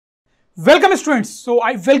Welcome students, so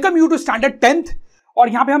I welcome you to standard 10th और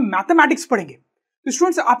यहाँ पे हम मैथमेटिक्स पढ़ेंगे। तो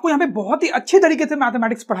स्टूडेंट्स, आपको यहाँ पे बहुत ही अच्छे तरीके से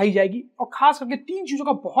मैथमेटिक्स पढ़ाई जाएगी और खास करके 3 चीजों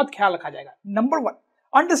का बहुत ख्याल रखा जाएगा। Number 1,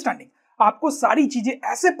 understanding. आपको सारी चीजें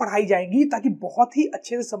ऐसे पढ़ाई जाएंगी ताकि बहुत ही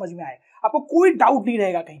अच्छे से समझ में आए, आपको कोई डाउट नहीं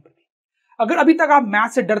रहेगा कहीं पर भी। अगर अभी तक आप मैथ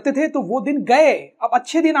से डरते थे तो वो दिन गए, अब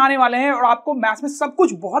अच्छे दिन आने वाले हैं और आपको मैथ्स में सब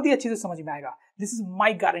कुछ बहुत ही अच्छे से समझ में आएगा। This is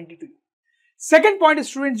my guarantee to you. Second point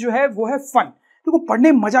student जो है वो है फन। देखो,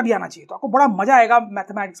 पढ़ने में मजा भी आना चाहिए, तो आपको बड़ा मजा आएगा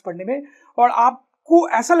मैथमेटिक्स पढ़ने में और आपको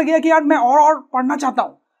ऐसा लगेगा कि यार मैं और पढ़ना चाहता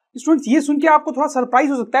हूँ। स्टूडेंट्स, ये सुन के आपको थोड़ा सरप्राइज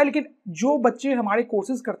हो सकता है, लेकिन जो बच्चे हमारे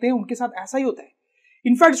कोर्सेज करते हैं उनके साथ ऐसा ही होता है।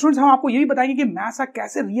 इनफैक्ट स्टूडेंट्स, हम आपको ये भी बताएंगे कि मैथ्स का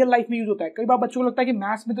कैसे रियल लाइफ में यूज होता है। कई बार बच्चों को लगता है कि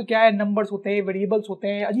मैथ्स में तो क्या है, नंबर्स होते हैं, वेरिएबल्स होते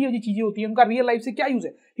हैं, अजीब अजीब चीजें होती हैं, उनका रियल लाइफ से क्या यूज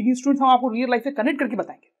है। लेकिन स्टूडेंट्स, हम आपको रियल लाइफ से कनेक्ट करके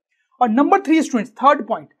बताएंगे। और number 3 students, third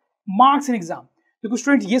point, marks in exam. देखो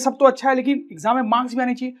स्टूडेंट, ये सब तो अच्छा है, लेकिन एग्जाम में मार्क्स भी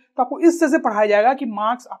आने चाहिए। तो आपको इस तरह से पढ़ाया जाएगा कि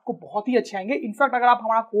मार्क्स आपको बहुत ही अच्छे आएंगे। इनफैक्ट अगर आप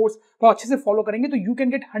हमारा कोर्स बहुत अच्छे से फॉलो करेंगे तो you can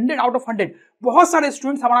get 100 out of 100। बहुत सारे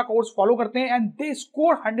स्टूडेंट्स हमारा कोर्स फॉलो करते हैं and they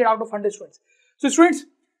score 100 out of 100 students. So students,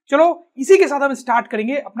 चलो इसी के साथ हम स्टार्ट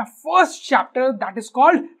करेंगे अपना first chapter, that is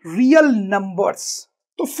called real numbers.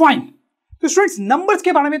 तो फाइन। तो स्टूडेंट्स, नंबर्स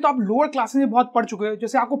के बारे में तो आप लोअर क्लासेस में बहुत पढ़ चुके हो।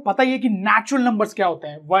 जैसे आपको पता ही है कि नेचुरल नंबर्स क्या होते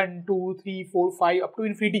हैं, 1 2 3 4 5 अप टू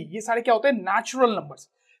इन्फिनिटी, ये सारे क्या होते हैं, नेचुरल नंबर्स।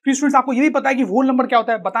 फिर स्टूडेंट्स, आपको ये भी पता है कि होल नंबर क्या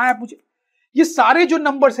होता है, बताएं आप मुझे। ये सारे जो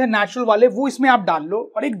नंबर्स हैं नेचुरल वाले, वो इसमें आप डाल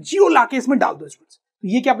लो और एक जीरो लाके इसमें डाल दो स्टूडेंट्स, तो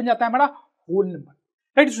ये क्या बन जाता है, हमारा होल नंबर,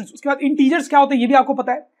 राइट स्टूडेंट्स। उसके बाद इंटीजर्स क्या होते हैं ये भी आपको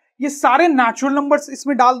पता है। ये सारे नेचुरल नंबर्स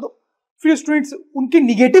इसमें डाल दो, फिर स्टूडेंट्स उनके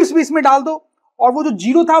निगेटिव्स भी इसमें डाल दो और वो जो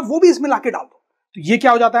जीरो था वो भी इसमें लाके डाल दो, तो ये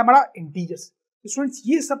क्या हो जाता है, हमारा इंटीजर्स। स्टूडेंट्स,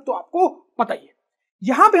 ये सब तो आपको पता ही है।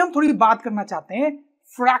 यहां पे हम थोड़ी बात करना चाहते हैं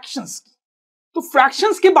फ्रैक्शंस की। तो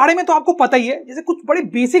फ्रैक्शंस के बारे में तो आपको पता ही है। जैसे कुछ बड़े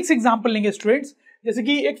बेसिक्स एग्जांपल लेंगे स्टूडेंट्स। जैसे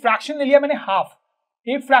कि एक फ्रैक्शन ले लिया मैंने हाफ,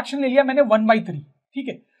 एक फ्रैक्शन ले लिया मैंने 1/3, ठीक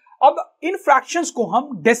है। अब इन फ्रैक्शंस को हम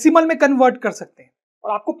डेसिमल में कन्वर्ट कर सकते हैं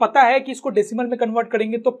और आपको पता है कि इसको डेसिमल में कन्वर्ट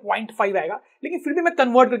करेंगे तो 0.5 आएगा, लेकिन फिर भी मैं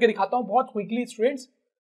कन्वर्ट करके दिखाता हूं बहुत क्विकली स्टूडेंट्स।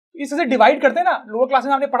 इस तरह से डिवाइड करते हैं ना, लोअर क्लास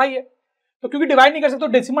में आपने पढ़ाई है। तो क्योंकि डिवाइड नहीं कर सकते तो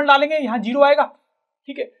डेसिमल डालेंगे, यहाँ 0 आएगा,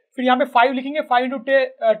 ठीक है। फिर यहाँ पे 5 लिखेंगे, 5 ×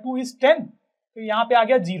 2 = 10, तो यहाँ पे आ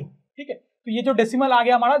गया 0, ठीक है। तो ये जो डेसिमल आ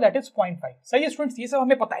गया हमारा, दैट इज 0.5। सही है स्टूडेंट्स, ये सब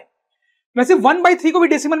हमें पता है। वैसे 1/3 को भी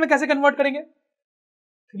डेसिमल में कैसे कन्वर्ट करेंगे,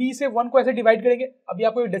 3 से 1 को ऐसे डिवाइड करेंगे। अभी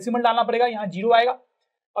आपको डेसिमल डालना पड़ेगा, यहाँ 0 आएगा।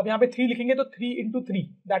 अब यहाँ पे 3 लिखेंगे तो 3 × 3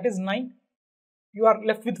 that is 9, you are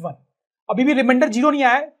left with 1। अभी भी रिमाइंडर 0 नहीं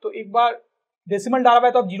आया है, तो एक बार डेसिमल डाला हुआ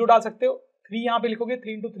है तो आप 0 डाल सकते हो। 3 यहाँ पे लिखोगे,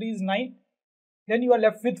 3 × 3 = 9, then you are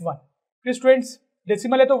left with 1। फिर स्टूडेंट्स,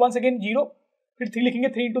 डेसिमल है तो वंस अगेन 0, फिर 3 लिखेंगे,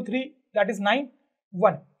 3 × 3 दैट इज 9,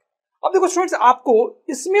 1। अब देखो स्टूडेंट्स, आपको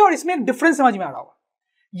इसमें और इसमें एक डिफरेंस समझ में आ रहा होगा।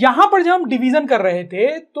 यहां पर जब हम डिवीजन कर रहे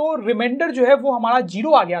थे तो रिमाइंडर जो है वो हमारा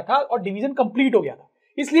 0 आ गया था और डिवीजन कंप्लीट हो गया था,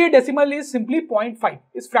 इसलिए डेसिमल इज सिंपली 0.5,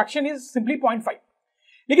 इस फ्रैक्शन इज सिंपली 0.5।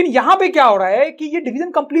 लेकिन यहां पे क्या हो रहा है कि ये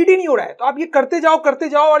डिवीजन कंप्लीट ही नहीं हो रहा है, तो आप ये करते जाओ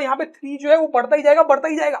और यहाँ पे 3 जो है वो बढ़ता ही जाएगा,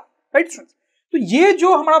 राइट स्टूडेंट्स। तो ये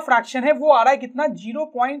जो हमारा फ्रैक्शन है वो आ रहा है कितना,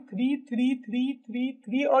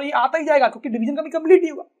 0.33333, और ये आता ही जाएगा क्योंकि डिवीजन कभी कंप्लीट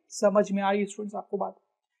नहीं हुआ। समझ में आ रही है स्टूडेंट्स आपको बात,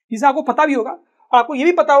 जिसे आपको पता भी होगा। और आपको ये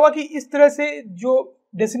भी पता होगा कि इस तरह से जो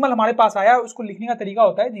डेसिमल हमारे पास आया उसको लिखने का तरीका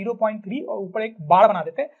होता है 0.3 और ऊपर एक बार बना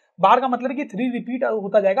देते हैं। बार का मतलब है कि 3 रिपीट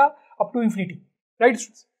होता जाएगा up to infinity, right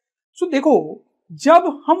students. सो देखो,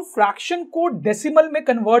 जब हम फ्रैक्शन को डेसिमल में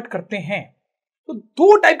कन्वर्ट करते हैं तो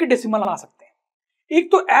 2 टाइप के डेसिमल आ सकते हैं।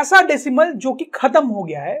 एक तो ऐसा डेसिमल जो कि खत्म हो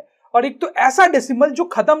गया है, और एक तो ऐसा डेसिमल जो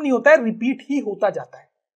खत्म नहीं होता है, रिपीट ही होता जाता है।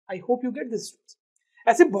 I hope you get this.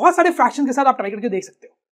 ऐसे बहुत सारे फ्रैक्शन के साथ आप ट्राई करके देख सकते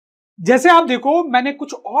हो। जैसे आप देखो, मैंने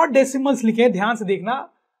कुछ और डेसिमल्स लिखे हैं, ध्यान से देखना।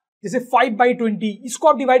 जैसे 5/20, इसको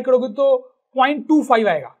आप डिवाइड करोगे तो 0.25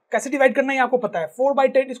 आएगा। कैसे डिवाइड करना है आपको पता है।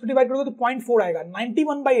 4/10, इसको डिवाइड करोगे तो 0.4 आएगा।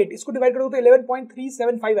 91/8, इसको डिवाइड करोगे तो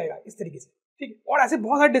 11.375 आएगा, इस तरीके से, ठीक है। और ऐसे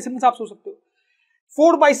बहुत सारे डेसिमल्स आप सोच सकते हो।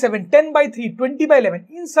 4/7, 10/3, 20/11,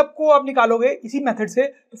 इन सबको आप निकालोगे इसी मेथड से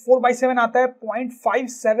तो 4/7 आता है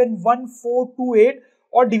 0.571428,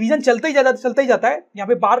 और डिवीजन चलता ही जाता है। यहाँ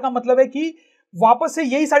पे बार का मतलब है कि वापस से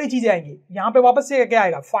यही सारी चीजें आएंगी। यहाँ पे वापस से क्या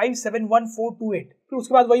आएगा, 571428, फिर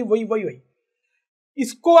उसके बाद वही।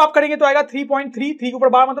 इसको आप करेंगे तो आएगा 3.3, 3 के ऊपर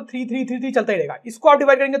बार मतलब 3 चलता ही रहेगा। इसको आप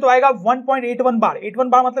डिवाइड करेंगे तो आएगा 1.81 बार, 81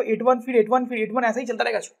 बार मतलब 81, फिर 81, फिर 81, ऐसा ही चलता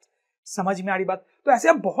रहेगा। समझ में आ रही बात। तो ऐसे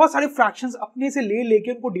आप बहुत सारे फ्रैक्शंस अपने से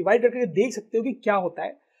लेके उनको डिवाइड करके देख सकते हो कि क्या होता है।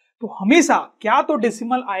 तो हमेशा क्या तो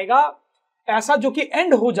डेसिमल आएगा ऐसा जो कि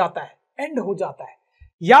एंड हो जाता है,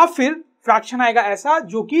 या फिर फ्रैक्शन आएगा ऐसा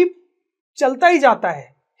जो कि चलता ही जाता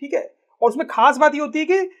है, ठीक है। और उसमें खास बात ये होती है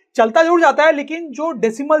कि चलता जरूर जाता है, लेकिन जो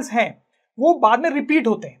डेसिमल्स हैं वो बाद में रिपीट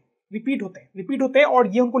होते हैं। रिपीट होते हैं और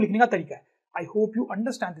ये उनको लिखने का तरीका है। I hope you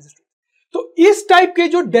understand this student. तो इस टाइप के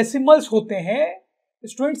जो डेसिमल्स होते हैं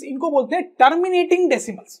स्टूडेंट्स, इनको बोलते हैं टर्मिनेटिंग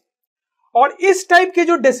डेसिमल्स। और इस टाइप के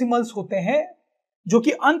जो डेसिमल्स होते हैं जो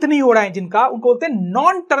कि अंत नहीं हो रहा है जिनका, उनको बोलते हैं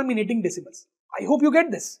non terminating decimals. I hope you get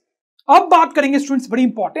this. अब बात करेंगे स्टूडेंट्स बड़ी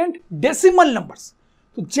इंपॉर्टेंट, डेसिमल नंबर्स।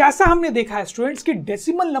 तो जैसा हमने देखा है स्टूडेंट्स कि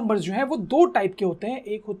डेसिमल नंबर्स जो है वो दो टाइप के होते हैं,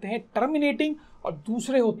 एक होते हैं टर्मिनेटिंग और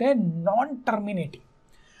दूसरे होते हैं नॉन टर्मिनेटिंग।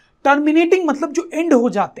 टर्मिनेटिंग मतलब जो एंड हो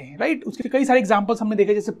जाते हैं, राइट। उसके कई सारे एग्जांपल्स हमने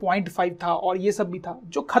देखे, जैसे 0.5 था और ये सब भी था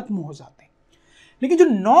जो खत्म हो जाते हैं। लेकिन जो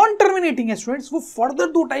नॉन टर्मिनेटिंग है स्टूडेंट्स, वो फर्दर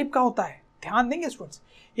दो टाइप का होता है, ध्यान देंगे स्टूडेंट्स।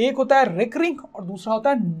 एक होता है रिकरिंग और दूसरा होता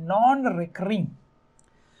है नॉन रिकरिंग।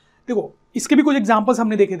 देखो इसके भी कुछ एग्जांपल्स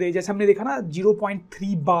हमने देखे थे, जैसे हमने देखा ना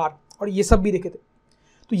 0.3 बार और ये सब भी देखे थे।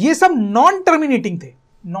 तो ये सब नॉन टर्मिनेटिंग थे,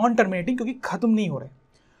 नॉन टर्मिनेटिंग क्योंकि खत्म नहीं हो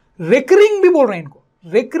रहे। रिकरिंग भी बोल रहे हैं इनको।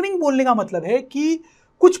 रिकरिंग बोलने का मतलब है कि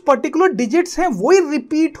कुछ पर्टिकुलर डिजिट्स हैं वही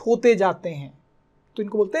रिपीट होते जाते हैं, तो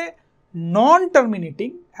इनको बोलते हैं non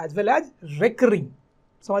terminating as well as recurring.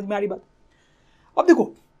 समझ में आ रही बात। अब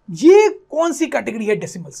देखो ये कौन सी कैटेगरी है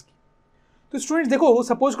डेसिमल्स की। तो स्टूडेंट्स देखो,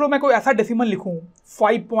 सपोज करो मैं कोई ऐसा डेसिमल लिखूं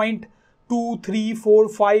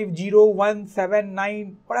 5.23450179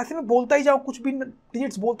 और ऐसे में बोलता ही जाऊं, कुछ भी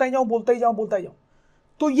डिजिट्स बोलता ही जाऊं,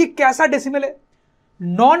 तो ये कैसा डेसिमल है?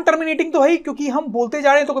 नॉन टर्मिनेटिंग तो है ही, क्योंकि हम बोलते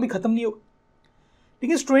जा रहे हैं तो कभी खत्म नहीं होगा।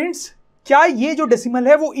 लेकिन स्टूडेंट्स क्या ये जो डेसिमल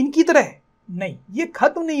है वो इनकी तरह है? नहीं, ये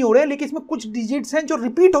खत्म नहीं हो रहे, लेकिन इसमें कुछ डिजिट्स हैं जो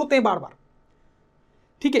रिपीट होते हैं बार बार।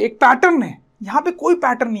 ठीक है, एक पैटर्न है, यहां पे कोई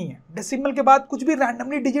पैटर्न नहीं है। डेसिमल के बाद कुछ भी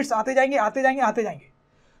रैंडमली डिजिट्स आते जाएंगे,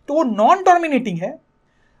 तो वो नॉन टर्मिनेटिंग है।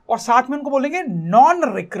 और साथ में उनको बोलेंगे नॉन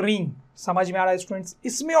रिकरिंग। समझ में आ रहा है स्टूडेंट्स?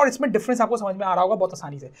 इसमें और इसमें डिफरेंस आपको समझ में आ रहा होगा बहुत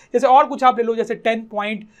आसानी से। जैसे और कुछ आप ले लो, जैसे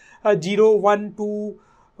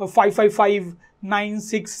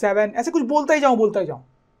 10.012555967 ऐसे कुछ बोलता ही जाऊं,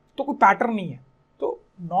 तो कोई पैटर्न नहीं है। तो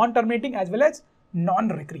non terminating as well as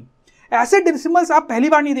non recurring. ऐसे डेसिमल्स आप पहली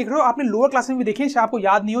बार नहीं देख रहे हो, आपने लोअर क्लास में भी देखे, शायद आपको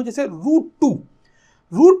याद नहीं हो। जैसे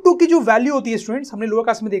 √2 की जो वैल्यू होती है स्टूडेंट्स, हमने लोअर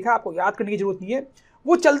क्लास में देखा, आपको याद करने की जरूरत नहीं है।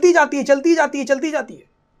 वो चलती जाती है,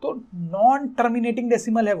 तो नॉन टर्मिनेटिंग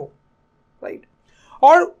डेसिमल है वो, राइट।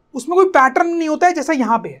 और उसमें कोई पैटर्न नहीं होता है जैसा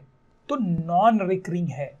यहां पे है, तो नॉन रिकरिंग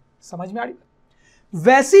है। समझ में आ रही?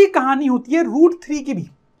 वैसी कहानी होती है √3 की भी।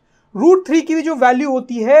 √3 की भी जो वैल्यू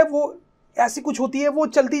होती है वो ऐसी कुछ होती है, वो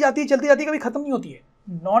चलती जाती है, कभी खत्म नहीं होती है।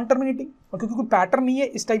 नॉन टर्मिनेटिंग, और क्योंकि कोई पैटर्न नहीं है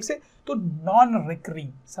इस टाइप से, तो नॉन रिकरिंग।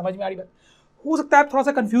 समझ में आ रही बात? हो सकता है आप थोड़ा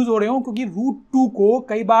सा कंफ्यूज हो रहे हो, क्योंकि √2 को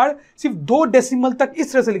कई बार सिर्फ 2 डेसिमल तक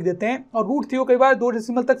इस तरह से लिख देते हैं और √3 को कई बार 2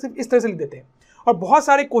 डेसिमल तक सिर्फ इस तरह से लिख देते हैं। और बहुत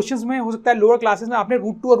सारे क्वेश्चंस में हो सकता है लोअर क्लासेस में आपने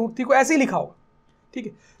 √2 और √3 को ऐसे ही लिखा होगा। ठीक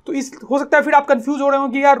है, तो इस हो सकता है फिर आप कंफ्यूज हो रहे हो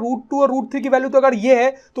कि यार √2 और √3 की वैल्यू तो अगर ये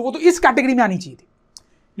है तो वो तो इस कैटेगरी में आनी चाहिए थी।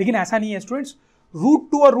 लेकिन ऐसा नहीं है स्टूडेंट्स,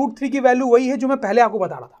 √2 और √3 की वैल्यू वही है जो मैं पहले आपको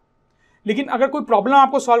बता रहा था। लेकिन अगर कोई प्रॉब्लम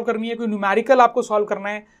आपको सॉल्व करनी है, कोई न्यूमेरिकल आपको सॉल्व करना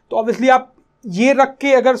है, तो ऑब्वियसली आप ये रख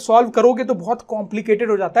के अगर सॉल्व करोगे तो बहुत कॉम्प्लिकेटेड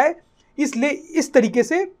हो जाता है। इसलिए इस तरीके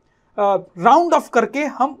से राउंड ऑफ करके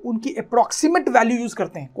हम उनकी अप्रॉक्सीमेट वैल्यू यूज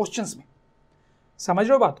करते हैं क्वेश्चंस में। समझ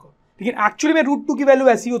रहे हो बात को? लेकिन एक्चुअली में √2 की वैल्यू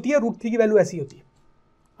ऐसी होती है, √3 की वैल्यू ऐसी होती है।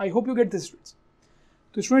 I hope you get this students.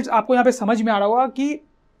 तो स्टूडेंट्स आपको यहाँ पे समझ में आ रहा होगा कि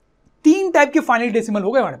 3 टाइप के फाइनल डेसिमल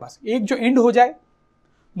हो गए हमारे पास। एक जो एंड हो जाए,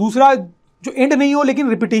 दूसरा जो एंड नहीं हो लेकिन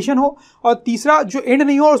रिपीटेशन हो, और तीसरा जो एंड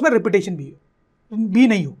नहीं हो और उसमें रिपीटेशन भी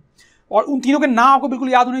नहीं हो। और उन तीनों के नाम आपको बिल्कुल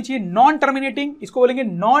याद होने चाहिए। नॉन टर्मिनेटिंग, इसको बोलेंगे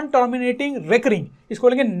नॉन टर्मिनेटिंग रिकरिंग, इसको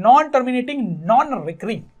बोलेंगे non terminating non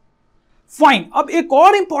recurring. Fine. अब एक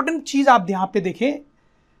और इंपॉर्टेंट चीज आप यहां पे देखें,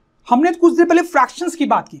 हमने कुछ देर पहले फ्रैक्शंस की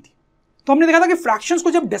बात की थी, तो हमने देखा था कि फ्रैक्शंस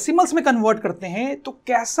को जब डेसिमल्स में कन्वर्ट करते हैं तो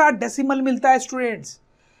कैसा डेसिमल मिलता है स्टूडेंट्स?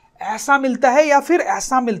 ऐसा मिलता है या फिर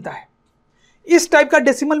ऐसा मिलता है? इस टाइप का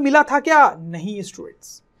डेसिमल मिला था क्या? नहीं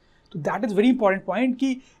स्टूडेंट्स। तो that is very important point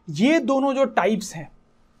कि ये दोनों जो टाइप्स हैं,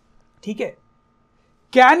 ठीक है,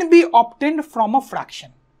 can be obtained from a fraction.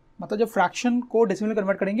 मतलब जब फ्रैक्शन को डेसिमल में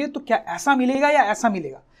कन्वर्ट करेंगे तो क्या ऐसा मिलेगा या ऐसा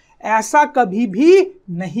मिलेगा? ऐसा कभी भी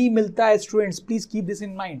नहीं मिलता है students, please keep this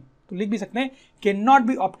in mind. तो लिख भी सकते हैं can not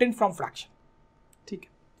be obtained from fraction. ठीक है,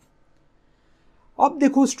 अब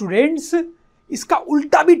देखो स्टूडेंट्स, इसका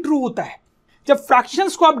उल्टा भी ट्रू होता है। जब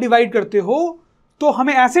फ्रैक्शंस को आप डिवाइड करते हो तो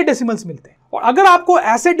हमें ऐसे डेसिमल्स मिलते हैं, और अगर आपको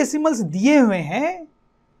ऐसे डेसिमल्स दिए हुए हैं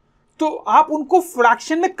तो आप उनको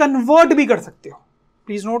फ्रैक्शन में कन्वर्ट भी कर सकते हो।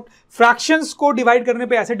 प्लीज नोट, फ्रैक्शंस को डिवाइड करने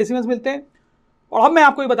पे ऐसे डेसिमल्स मिलते हैं, और अब मैं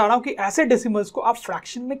आपको ये बता रहा हूं कि ऐसे डेसिमल्स को आप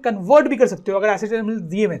फ्रैक्शन में कन्वर्ट भी कर सकते हो अगर ऐसे डेसिमल्स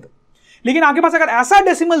दिए हुए तो। लेकिन आपके पास अगर ऐसा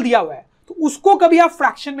डेसिमल दिया हुआ है तो उसको कभी आप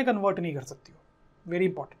फ्रैक्शन में कन्वर्ट नहीं कर सकते हो। Very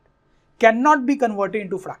important, can not be converted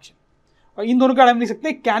into fraction. और इन दोनों का हम लिख सकते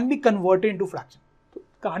हैं can be converted into fraction. तो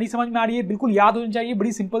कहानी समझ में आ रही है, बिल्कुल याद होनी चाहिए,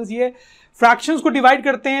 बड़ी सिंपल सी है। फ्रैक्शंस को डिवाइड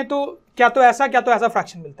करते हैं तो क्या तो ऐसा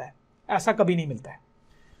फ्रैक्शन मिलता है, ऐसा कभी नहीं मिलता है,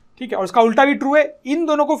 ठीक है। और उसका उल्टा भी ट्रू है, इन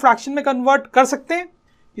दोनों को फ्रैक्शन में कन्वर्ट कर सकते हैं,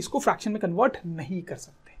 इसको फ्रैक्शन में कन्वर्ट नहीं कर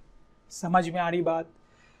सकते। समझ में आ रही बात?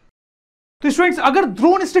 तो स्टूडेंट्स, अगर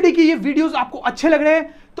ड्रोन स्टडी की ये वीडियोस आपको अच्छे लग रहे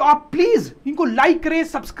हैं तो आप प्लीज इनको लाइक करें,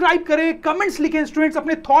 सब्सक्राइब करें, कमेंट्स लिखें स्टूडेंट्स,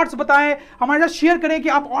 अपने थॉट्स बताएं, हमारे साथ शेयर करें कि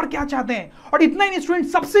आप और क्या चाहते हैं। और इतना ही नहीं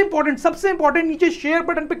स्टूडेंट्स, सबसे इंपॉर्टेंट नीचे शेयर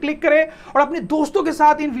बटन पे क्लिक करें और अपने दोस्तों के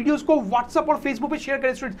साथ इन वीडियोस को व्हाट्सएप और फेसबुक पे शेयर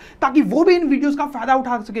करें स्टूडेंट्स, ताकि वो भी इन वीडियोस का फायदा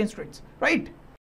उठा सकें स्टूडेंट्स, राइट।